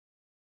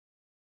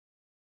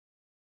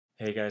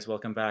Hey guys,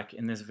 welcome back.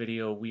 In this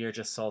video, we are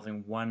just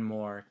solving one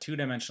more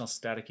two-dimensional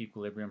static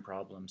equilibrium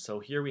problem.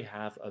 So here we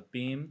have a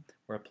beam.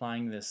 We're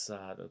applying this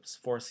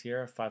force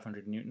here,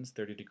 500 newtons,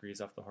 30 degrees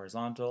off the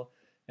horizontal.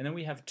 And then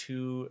we have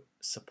two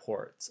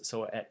supports.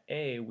 So at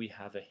A, we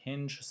have a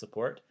hinge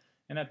support,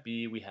 and at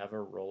B, we have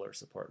a roller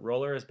support.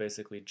 Roller is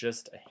basically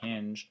just a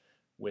hinge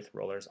with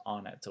rollers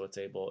on it. So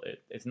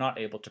it's not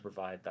able to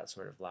provide that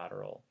sort of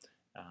lateral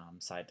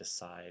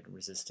side-to-side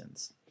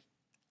resistance.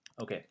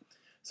 Okay.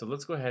 So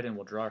let's go ahead and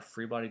we'll draw a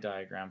free body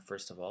diagram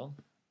first of all.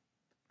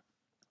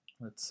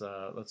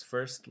 Let's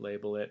first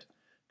label it,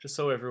 just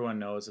so everyone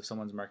knows if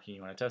someone's marking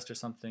you on a test or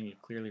something, you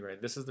clearly write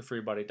this is the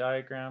free body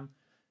diagram,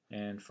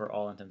 and for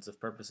all intents and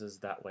purposes,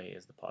 that way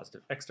is the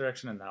positive x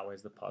direction and that way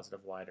is the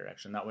positive y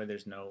direction. That way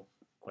there's no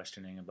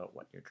questioning about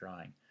what you're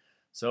drawing.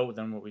 So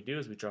then what we do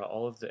is we draw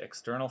all of the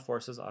external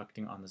forces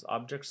acting on this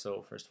object.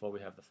 So first of all,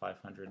 we have the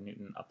 500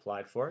 Newton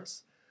applied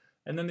force.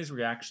 And then these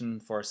reaction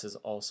forces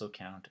also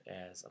count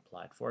as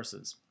applied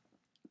forces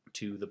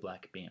to the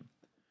black beam.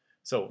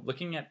 So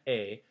looking at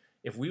A,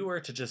 if we were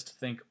to just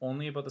think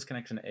only about this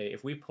connection to A,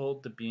 if we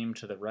pulled the beam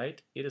to the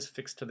right, it is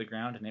fixed to the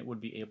ground and it would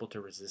be able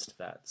to resist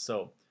that.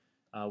 So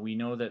we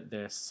know that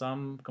there's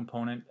some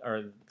component,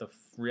 or the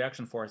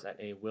reaction force at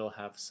A will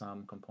have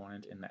some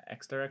component in the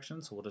x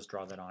direction, so we'll just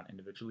draw that on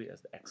individually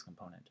as the x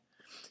component.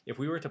 If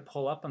we were to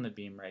pull up on the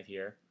beam right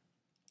here,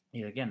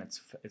 again,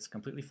 it's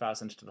completely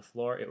fastened to the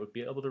floor. It would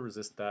be able to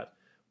resist that.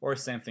 Or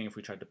same thing if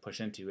we tried to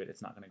push into it,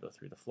 it's not going to go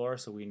through the floor.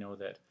 So we know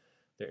that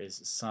there is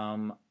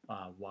some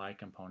y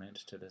component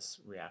to this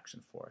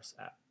reaction force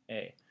at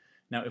A.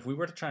 Now, if we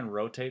were to try and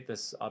rotate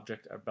this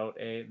object about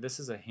A, this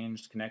is a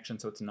hinged connection,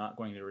 so it's not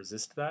going to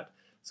resist that.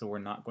 So we're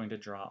not going to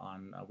draw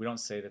on, we don't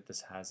say that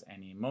this has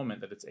any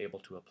moment that it's able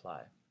to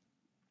apply.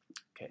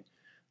 Okay.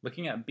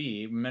 Looking at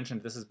B, we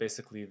mentioned this is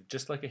basically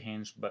just like a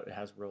hinge, but it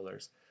has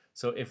rollers.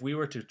 So if we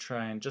were to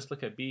try and just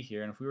look at B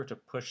here, and if we were to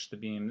push the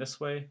beam this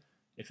way,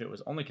 if it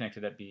was only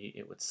connected at B,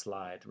 it would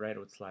slide, right? It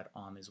would slide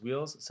on these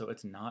wheels, so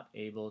it's not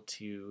able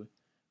to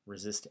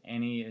resist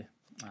any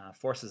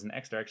forces in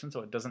x direction,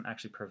 so it doesn't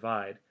actually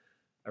provide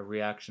a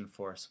reaction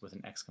force with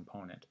an x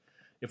component.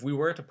 If we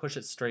were to push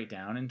it straight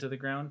down into the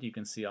ground, you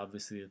can see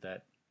obviously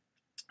that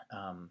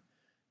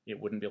it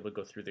wouldn't be able to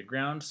go through the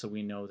ground, so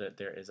we know that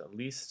there is at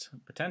least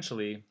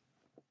potentially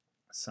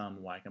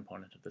some y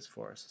component of this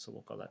force, so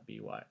we'll call that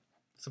by.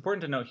 It's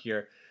important to note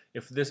here,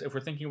 if we're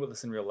thinking about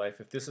this in real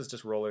life, if this is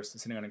just rollers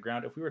sitting on the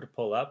ground, if we were to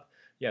pull up,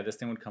 yeah, this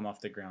thing would come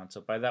off the ground.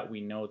 So by that we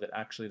know that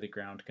actually the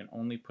ground can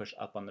only push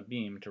up on the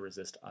beam to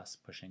resist us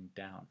pushing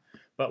down.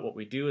 But what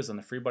we do is on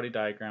the free body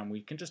diagram,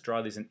 we can just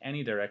draw these in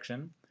any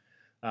direction,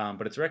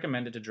 but it's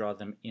recommended to draw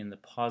them in the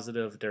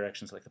positive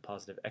directions, like the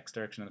positive x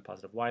direction and the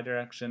positive y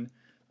direction.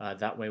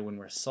 That way when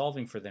we're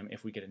solving for them,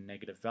 if we get a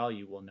negative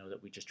value, we'll know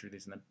that we just drew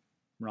these in the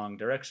wrong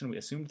direction, we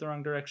assumed the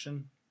wrong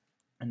direction,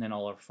 and then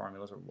all our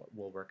formulas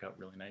will work out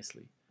really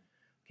nicely.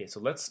 Okay, so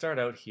let's start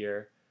out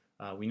here.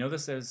 We know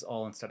this is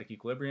all in static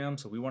equilibrium,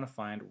 so we want to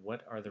find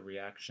what are the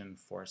reaction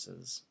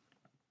forces.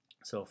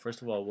 So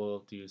first of all,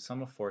 we'll do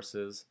sum of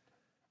forces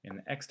in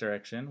the x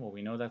direction. Well,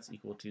 we know that's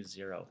equal to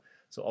 0.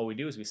 So all we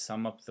do is we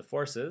sum up the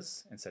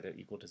forces and set it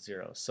equal to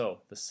 0. So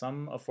the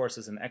sum of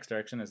forces in the x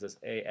direction is this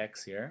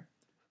ax here.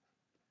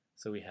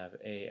 So we have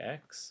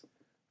ax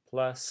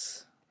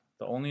plus,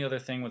 the only other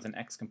thing with an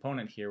x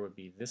component here would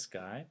be this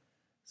guy.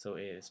 So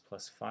it is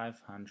plus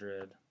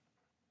 500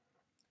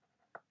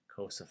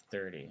 cos of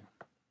 30.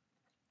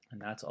 And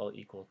that's all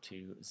equal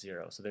to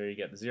 0. So there you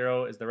get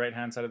 0 is the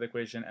right-hand side of the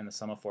equation, and the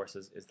sum of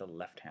forces is the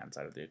left-hand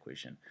side of the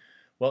equation.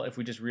 Well, if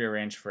we just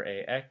rearrange for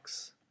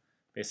ax,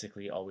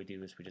 basically all we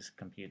do is we just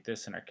compute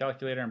this in our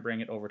calculator and bring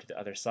it over to the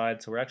other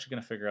side. So we're actually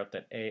going to figure out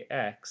that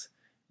ax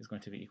is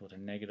going to be equal to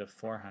negative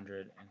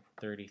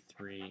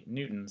 433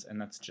 newtons,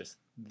 and that's just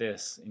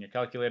this in your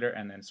calculator,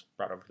 and then it's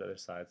brought over to the other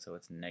side, so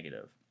it's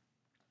negative.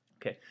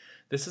 Okay,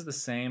 this is the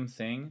same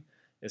thing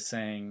as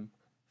saying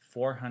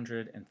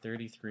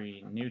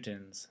 433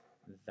 newtons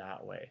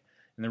that way.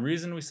 And the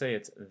reason we say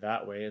it's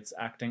that way, it's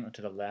acting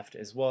to the left,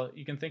 is, well,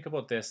 you can think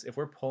about this. If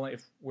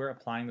we're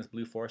applying this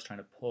blue force trying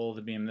to pull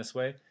the beam this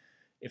way,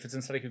 if it's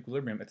in static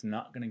equilibrium, it's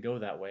not going to go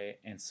that way,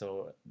 and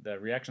so the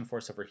reaction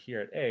force over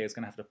here at A is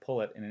going to have to pull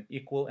it in an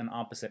equal and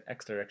opposite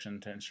x direction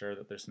to ensure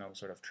that there's no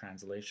sort of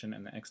translation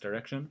in the x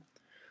direction.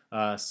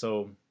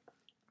 So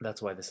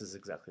that's why this is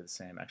exactly the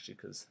same, actually,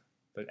 because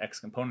the x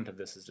component of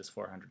this is just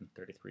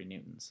 433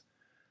 newtons.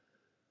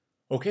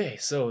 Okay,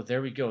 so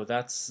there we go.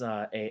 That's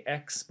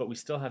ax, but we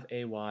still have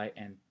ay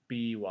and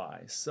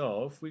by.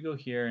 So if we go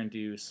here and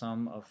do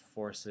sum of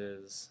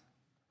forces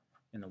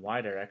in the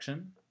y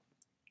direction,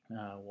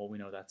 well, we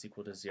know that's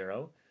equal to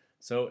 0.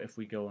 So if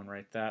we go and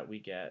write that, we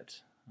get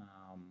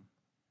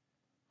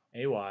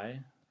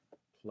ay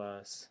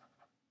plus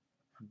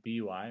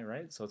by,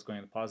 right? So it's going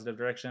in the positive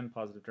direction,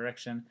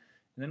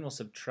 and then we'll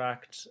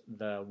subtract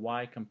the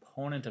y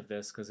component of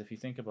this, because if you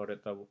think about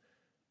it, the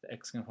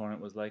x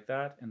component was like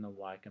that, and the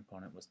y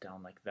component was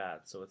down like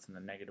that. So it's in the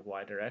negative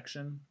y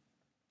direction.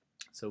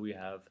 So we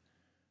have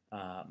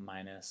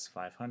minus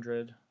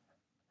 500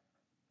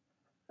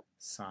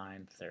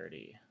 sine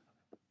 30.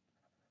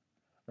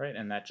 Right,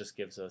 and that just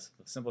gives us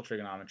the simple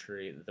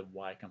trigonometry, the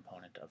y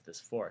component of this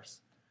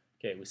force.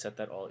 Okay, we set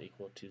that all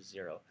equal to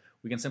 0.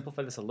 We can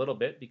simplify this a little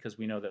bit because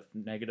we know that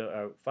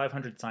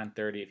 500 sine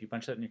 30, if you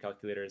punch that in your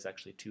calculator, is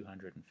actually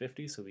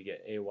 250. So we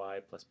get ay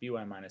plus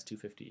by minus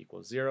 250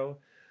 equals 0.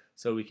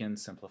 So we can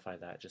simplify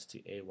that just to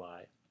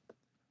ay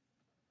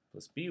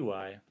plus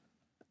by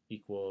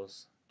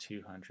equals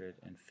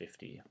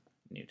 250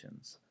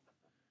 newtons.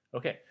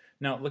 Okay,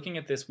 now looking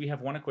at this, we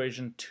have one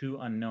equation, two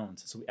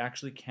unknowns, so we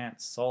actually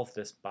can't solve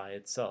this by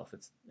itself.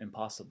 It's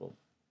impossible.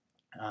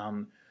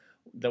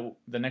 The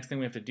next thing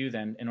we have to do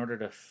then, in order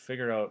to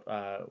figure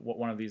out what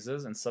one of these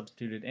is and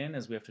substitute it in,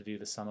 is we have to do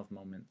the sum of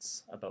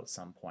moments about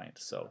some point.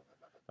 So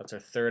that's our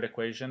third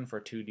equation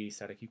for 2D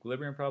static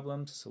equilibrium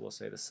problems. So we'll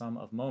say the sum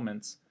of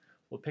moments.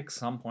 We'll pick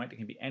some point. It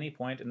can be any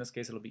point. In this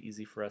case, it'll be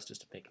easy for us just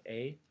to pick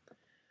A.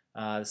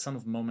 The sum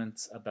of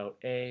moments about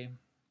A.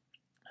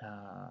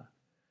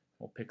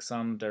 We'll pick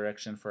some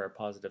direction for our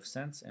positive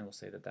sense, and we'll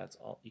say that that's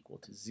all equal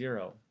to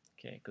 0,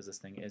 okay, because this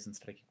thing is in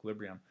static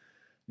equilibrium.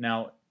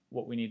 Now,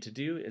 what we need to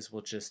do is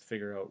we'll just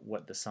figure out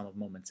what the sum of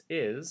moments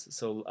is.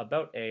 So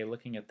about A,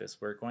 looking at this,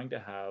 we're going to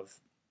have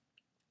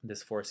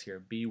this force here,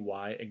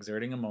 By,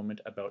 exerting a moment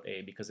about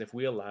A, because if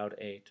we allowed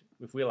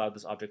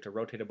this object to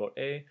rotate about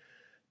A,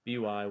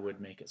 By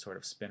would make it sort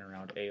of spin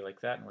around A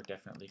like that, and we're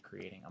definitely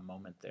creating a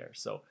moment there.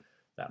 So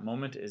that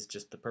moment is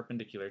just the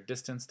perpendicular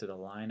distance to the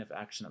line of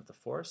action of the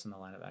force, and the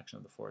line of action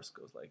of the force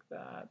goes like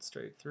that,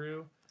 straight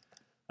through.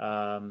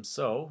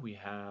 So we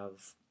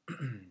have,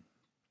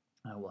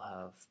 we'll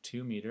have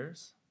 2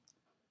 meters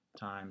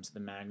times the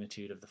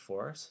magnitude of the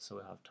force, so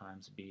we'll have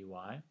times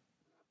By.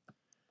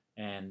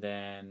 And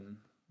then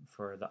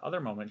for the other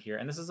moment here,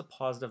 and this is a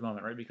positive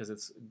moment, right, because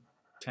it's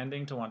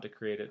tending to want to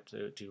create it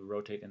to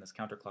rotate in this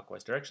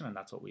counterclockwise direction, and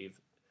that's what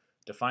we've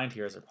defined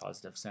here as a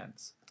positive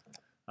sense.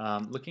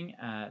 Looking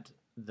at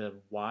the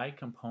y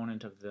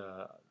component of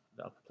the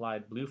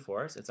applied blue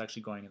force, it's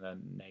actually going in the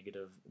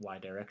negative y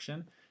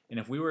direction. And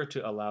if we were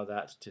to allow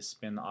that to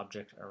spin the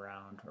object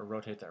around, or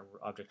rotate the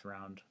object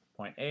around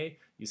point A,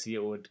 you see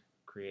it would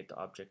create the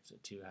object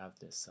to have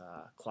this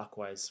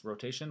clockwise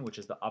rotation, which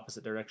is the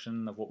opposite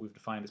direction of what we've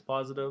defined as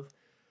positive.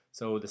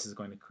 So this is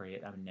going to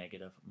create a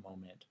negative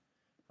moment.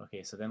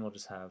 Okay, so then we'll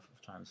just have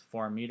times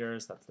 4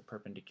 meters, that's the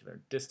perpendicular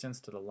distance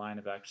to the line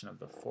of action of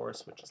the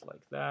force, which is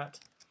like that.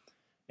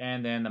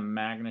 And then the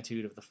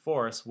magnitude of the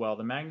force, well,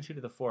 the magnitude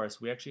of the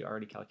force, we actually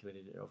already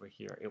calculated it over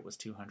here. It was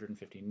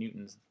 250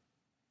 newtons.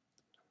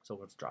 So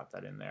let's drop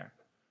that in there.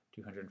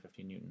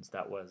 250 newtons.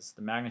 That was,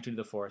 the magnitude of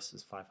the force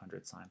is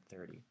 500 sine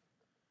 30.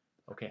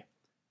 Okay,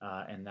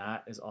 and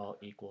that is all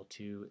equal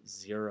to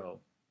 0.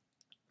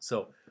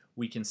 So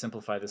we can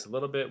simplify this a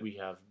little bit. We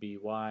have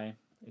By,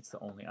 it's the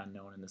only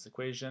unknown in this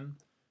equation.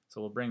 So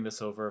we'll bring this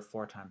over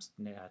 4 times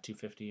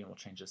 250, and we'll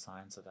change the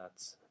sign, so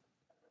that's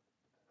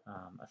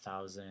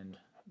 1,000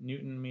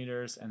 Newton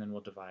meters, and then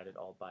we'll divide it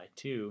all by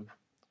 2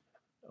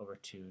 over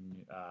 2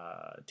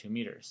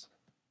 meters.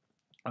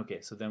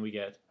 Okay, so then we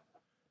get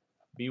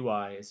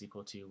By is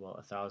equal to, well,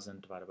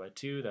 1,000 divided by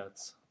 2,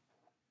 that's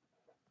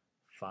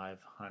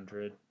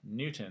 500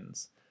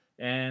 newtons.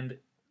 And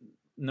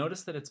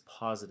notice that it's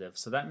positive,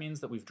 so that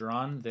means that we've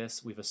drawn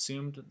this, we've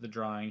assumed the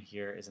drawing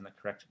here is in the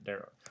correct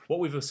direction. What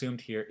we've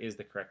assumed here is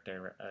the correct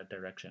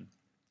direction,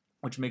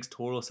 which makes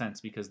total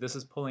sense because this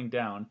is pulling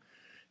down.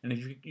 And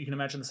if you can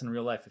imagine this in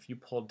real life, if you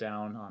pulled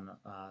down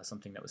on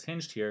something that was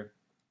hinged here,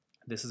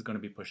 this is going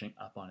to be pushing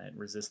up on it,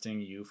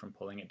 resisting you from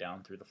pulling it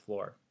down through the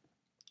floor.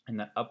 And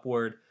that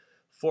upward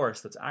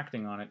force that's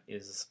acting on it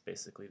is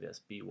basically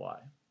this, By.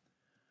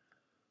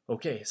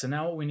 Okay, so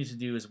now what we need to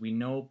do is we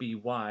know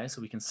By,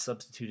 so we can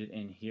substitute it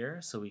in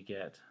here. So we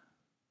get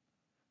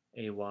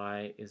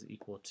Ay is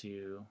equal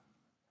to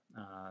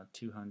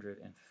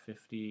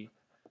 250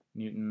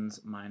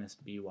 newtons minus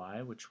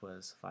By, which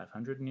was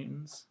 500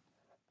 newtons.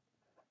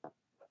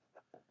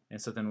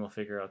 And so then we'll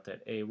figure out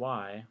that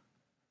Ay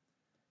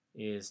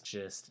is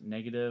just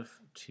negative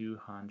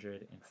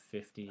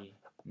 250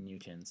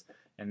 newtons.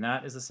 And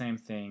that is the same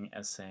thing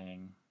as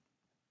saying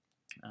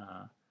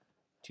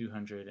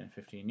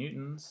 250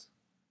 newtons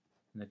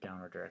in the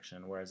downward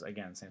direction, whereas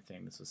again, same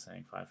thing, this was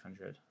saying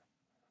 500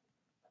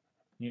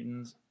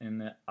 newtons in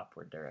the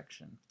upward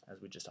direction,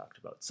 as we just talked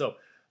about. So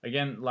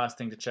again, last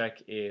thing to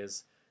check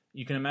is,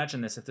 you can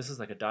imagine this, if this is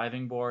like a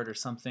diving board or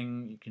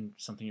something,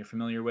 something you're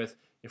familiar with,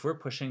 if we're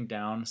pushing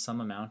down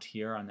some amount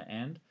here on the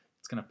end,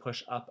 it's going to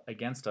push up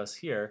against us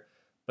here,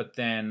 but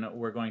then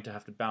we're going to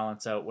have to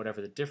balance out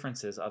whatever the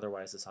difference is,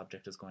 otherwise this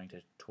object is going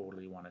to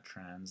totally want to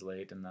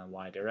translate in the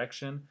y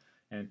direction.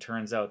 And it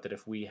turns out that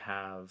if we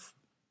have,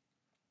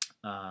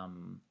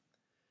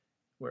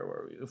 where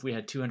were we? If we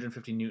had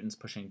 250 newtons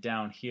pushing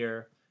down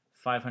here,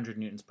 500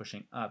 newtons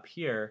pushing up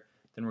here,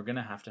 then we're going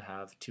to have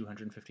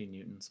 250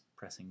 newtons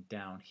pressing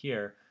down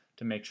here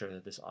to make sure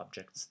that this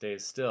object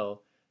stays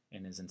still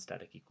and is in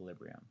static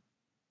equilibrium.